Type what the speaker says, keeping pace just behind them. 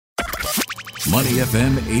Money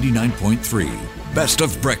FM 89.3. Best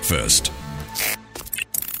of breakfast.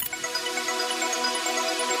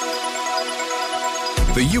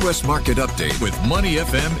 The U.S. Market Update with Money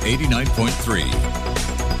FM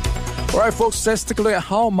 89.3. All right, folks, let's take a look at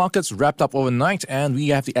how markets wrapped up overnight. And we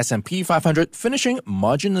have the S&P 500 finishing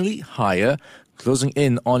marginally higher, closing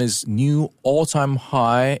in on its new all-time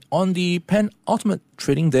high on the penultimate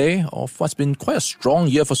trading day of what's been quite a strong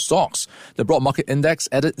year for stocks. The broad market index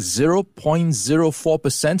added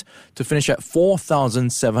 0.04% to finish at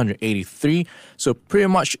 4,783. So pretty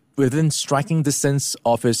much within striking distance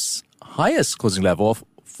of its highest closing level of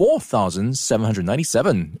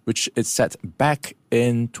 4,797, which it set back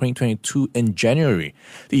in 2022 in January.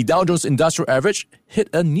 The Dow Jones Industrial Average hit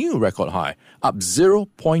a new record high, up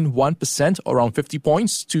 0.1%, around 50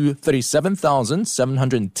 points, to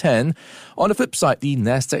 37,710. On the flip side, the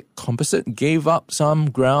Nasdaq Composite gave up some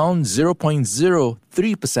ground,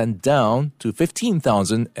 0.03% down to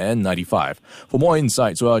 15,095. For more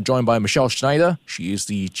insights, we are joined by Michelle Schneider. She is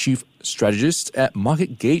the Chief Strategist at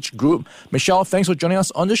Market Gauge Group. Michelle, thanks for joining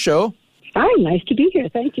us on the show. Hi, nice to be here.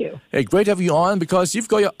 Thank you. Hey, great to have you on because you've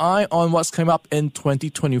got your eye on what's coming up in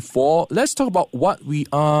 2024. Let's talk about what we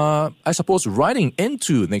are, I suppose, riding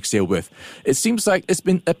into next year with. It seems like it's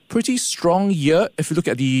been a pretty strong year. If you look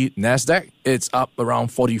at the Nasdaq, it's up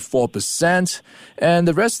around 44%, and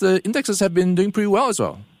the rest of the indexes have been doing pretty well as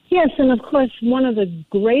well. Yes, and of course, one of the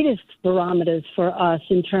greatest barometers for us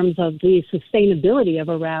in terms of the sustainability of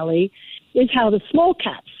a rally is how the small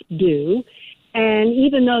caps do. And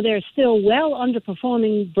even though they're still well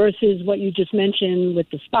underperforming versus what you just mentioned with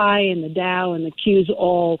the SPY and the Dow and the Qs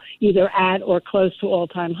all either at or close to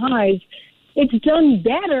all-time highs, it's done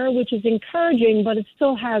better, which is encouraging, but it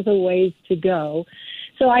still has a ways to go.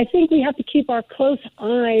 So I think we have to keep our close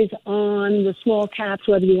eyes on the small caps,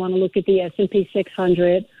 whether you want to look at the S&P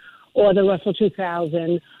 600 or the Russell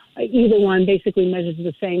 2000. Either one basically measures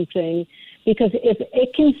the same thing. Because if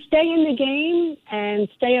it can stay in the game and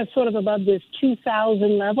stay sort of above this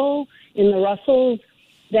 2,000 level in the Russells,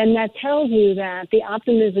 then that tells you that the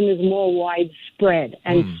optimism is more widespread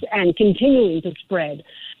and continuing to spread,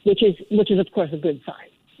 which is of course a good sign.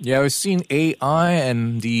 Yeah, we've seen AI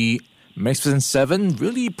and the Magnificent Seven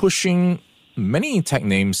really pushing many tech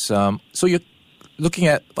names. So you're looking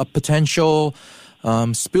at a potential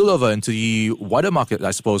spillover into the wider market, I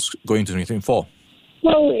suppose, going into 2024.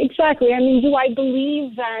 Well, exactly. I mean, do I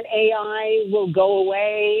believe that AI will go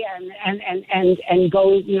away and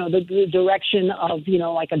go, the direction of,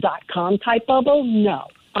 like a .com type bubble? No.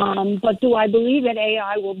 But do I believe that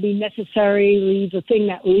AI will be necessarily the thing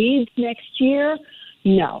that leads next year?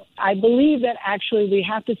 No. I believe that actually we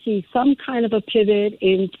have to see some kind of a pivot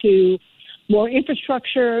into more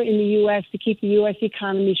infrastructure in the U.S. to keep the U.S.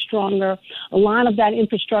 economy stronger. A lot of that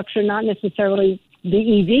infrastructure, not necessarily the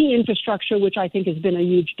EV infrastructure, which I think has been a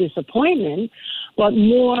huge disappointment, but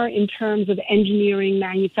more in terms of engineering,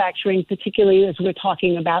 manufacturing, particularly as we're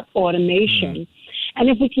talking about automation. And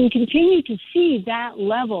if we can continue to see that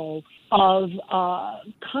level of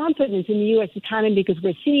confidence in the U.S. economy, because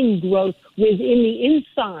we're seeing growth within the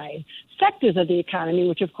inside sectors of the economy,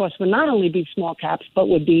 which of course would not only be small caps, but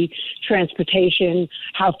would be transportation,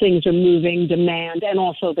 how things are moving, demand, and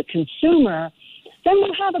also the consumer, then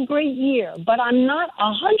we'll have a great year. But I'm not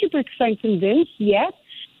 100% convinced yet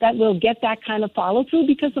that we'll get that kind of follow-through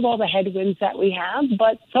because of all the headwinds that we have.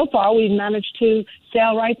 But so far, we've managed to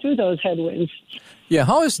sail right through those headwinds. Yeah,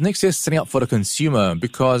 how is next year setting up for the consumer?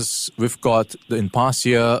 Because we've got, in past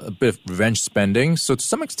year, a bit of revenge spending. So to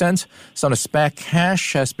some extent, some of the spare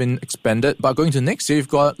cash has been expended. But going to next year, you've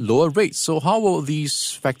got lower rates. So how will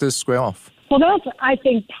these factors square off? Well, that's, I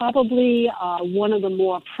think, probably one of the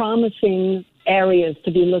more promising areas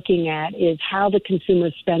to be looking at is how the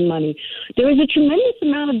consumers spend money. There is a tremendous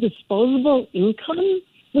amount of disposable income,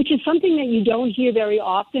 which is something that you don't hear very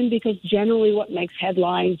often because generally what makes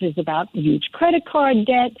headlines is about huge credit card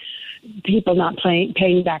debt, people not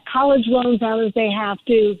paying back college loans now as they have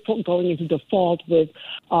to, going into default with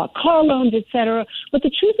car loans, et cetera. But the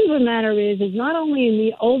truth of the matter is not only in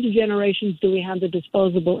the older generations do we have the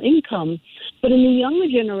disposable income, but in the younger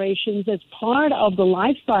generations, as part of the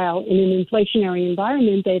lifestyle in an inflationary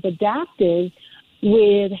environment, they've adapted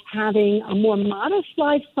with having a more modest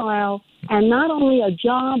lifestyle and not only a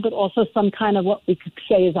job, but also some kind of what we could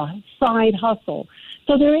say is a side hustle.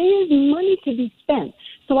 So there is money to be spent.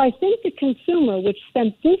 So I think the consumer, which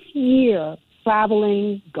spent this year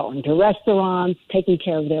traveling, going to restaurants, taking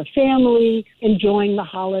care of their family, enjoying the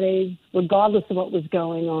holidays, regardless of what was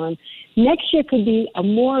going on. Next year could be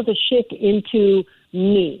more of a shift into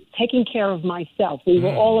me, taking care of myself. We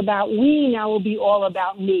were all about we, now will be all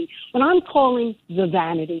about me. What I'm calling the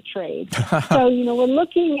vanity trade. So, we're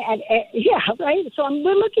looking at, right? So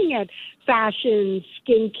we're looking at fashion,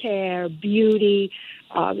 skincare, beauty,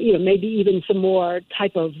 maybe even some more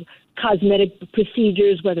type of cosmetic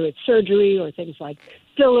procedures, whether it's surgery or things like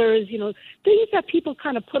fillers, things that people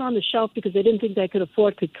kind of put on the shelf because they didn't think they could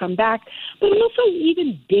afford could come back. But also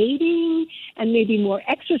even dating and maybe more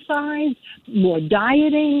exercise, more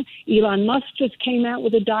dieting. Elon Musk just came out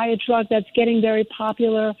with a diet drug that's getting very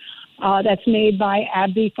popular. That's made by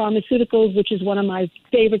AbbVie Pharmaceuticals, which is one of my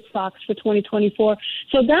favorite stocks for 2024.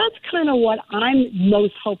 So that's kind of what I'm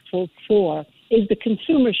most hopeful for, is the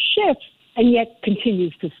consumer shifts and yet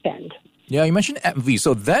continues to spend. Yeah, you mentioned AbbVie.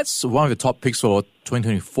 So that's one of the top picks for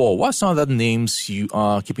 2024. What are some of the names you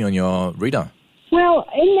are keeping on your radar? Well,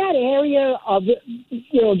 in that area of,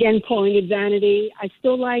 again, calling it vanity, I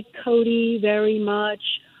still like Coty very much.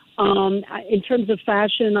 In terms of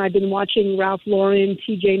fashion, I've been watching Ralph Lauren,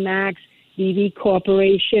 TJ Maxx, BV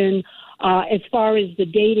Corporation. As far as the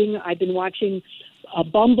dating, I've been watching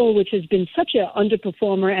Bumble, which has been such an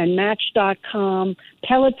underperformer, and Match.com,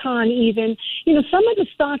 Peloton even. Some of the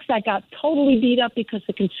stocks that got totally beat up because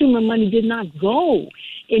the consumer money did not go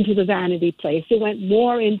into the vanity place. It went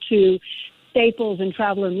more into staples and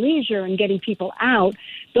travel and leisure and getting people out.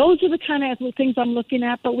 Those are the kind of things I'm looking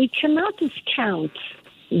at, but we cannot discount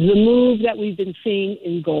the move that we've been seeing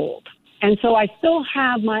in gold. And so I still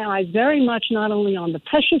have my eyes very much not only on the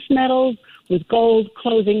precious metals, with gold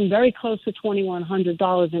closing very close to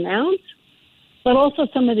 $2,100 an ounce, but also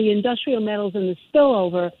some of the industrial metals and the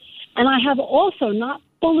spillover. And I have also not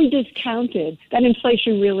fully discounted that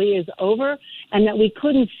inflation really is over and that we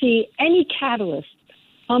couldn't see any catalyst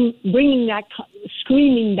bringing that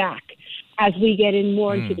screaming back as we get in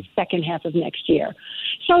more into the second half of next year.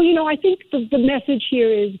 So, I think the message here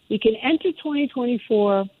is we can enter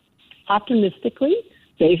 2024 optimistically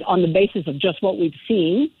based on the basis of just what we've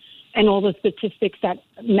seen and all the statistics that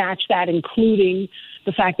match that, including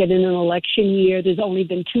the fact that in an election year, there's only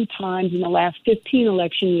been 2 times in the last 15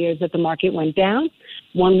 election years that the market went down.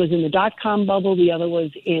 One was in the dot-com bubble. The other was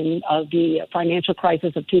in the financial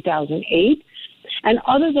crisis of 2008. And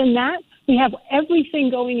other than that, we have everything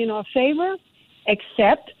going in our favor,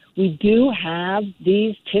 except we do have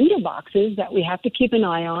these tinderboxes that we have to keep an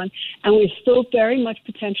eye on, and we're still very much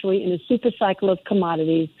potentially in a super cycle of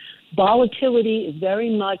commodities. Volatility is very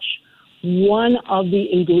much one of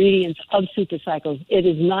the ingredients of super cycles. It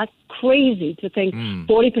is not crazy to think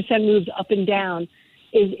 40% moves up and down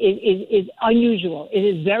is unusual. It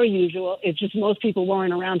is very usual. It's just most people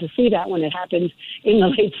weren't around to see that when it happened in the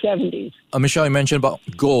late 70s. Michelle, you mentioned about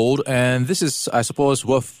gold, and this is, I suppose,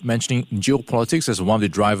 worth mentioning geopolitics as one of the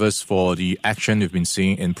drivers for the action we've been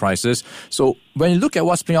seeing in prices. So when you look at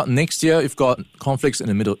what's playing out next year, you've got conflicts in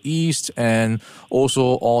the Middle East and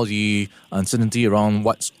also all the uncertainty around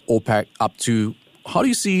what's OPEC up to. How do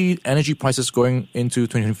you see energy prices going into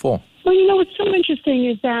 2024? Well, what's so interesting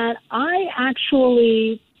is that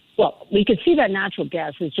we could see that natural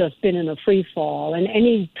gas has just been in a free fall, and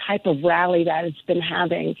any type of rally that it's been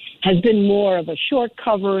having has been more of a short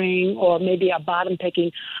covering or maybe a bottom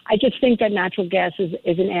picking. I just think that natural gas is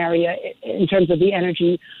an area in terms of the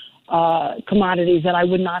energy commodities that I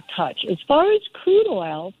would not touch. As far as crude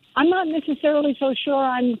oil, I'm not necessarily so sure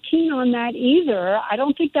I'm keen on that either. I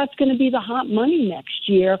don't think that's going to be the hot money next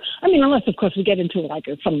year. I mean, unless, of course, we get into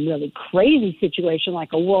some really crazy situation like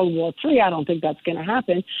a World War III. I don't think that's going to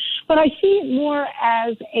happen. But I see it more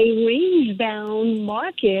as a range-bound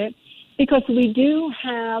market because we do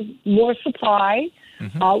have more supply,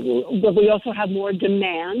 but we also have more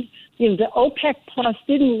demand. The OPEC Plus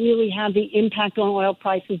didn't really have the impact on oil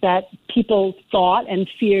prices that people thought and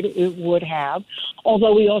feared it would have.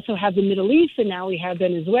 Although we also have the Middle East, and now we have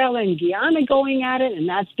Venezuela and Guyana going at it, and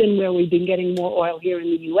that's been where we've been getting more oil here in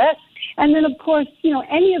the U.S. And then, of course,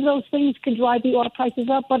 any of those things can drive the oil prices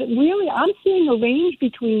up. But really, I'm seeing a range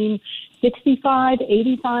between $65,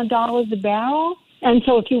 $85 a barrel. And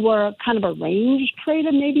so if you were kind of a range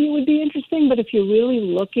trader, maybe it would be interesting. But if you're really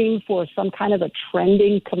looking for some kind of a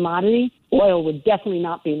trending commodity, oil would definitely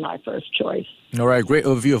not be my first choice. All right, great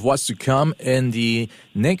overview of what's to come in the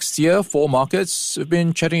next year for markets. We've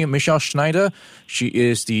been chatting with Michelle Schneider. She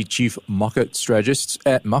is the Chief Market Strategist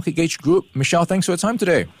at Market Gauge Group. Michelle, thanks for your time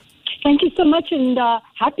today. Thank you so much, and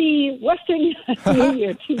happy Western New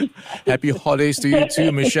Year to you. Happy holidays to you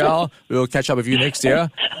too, Michelle. We'll catch up with you next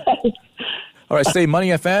year. All right, stay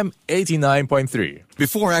Money FM 89.3.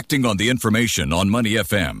 Before acting on the information on Money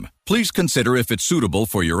FM, please consider if it's suitable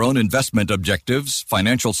for your own investment objectives,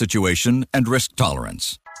 financial situation, and risk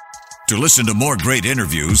tolerance. To listen to more great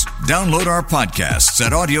interviews, download our podcasts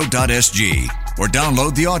at audio.sg or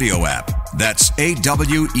download the audio app. That's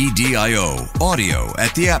AWEDIO, audio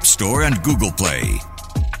at the App Store and Google Play.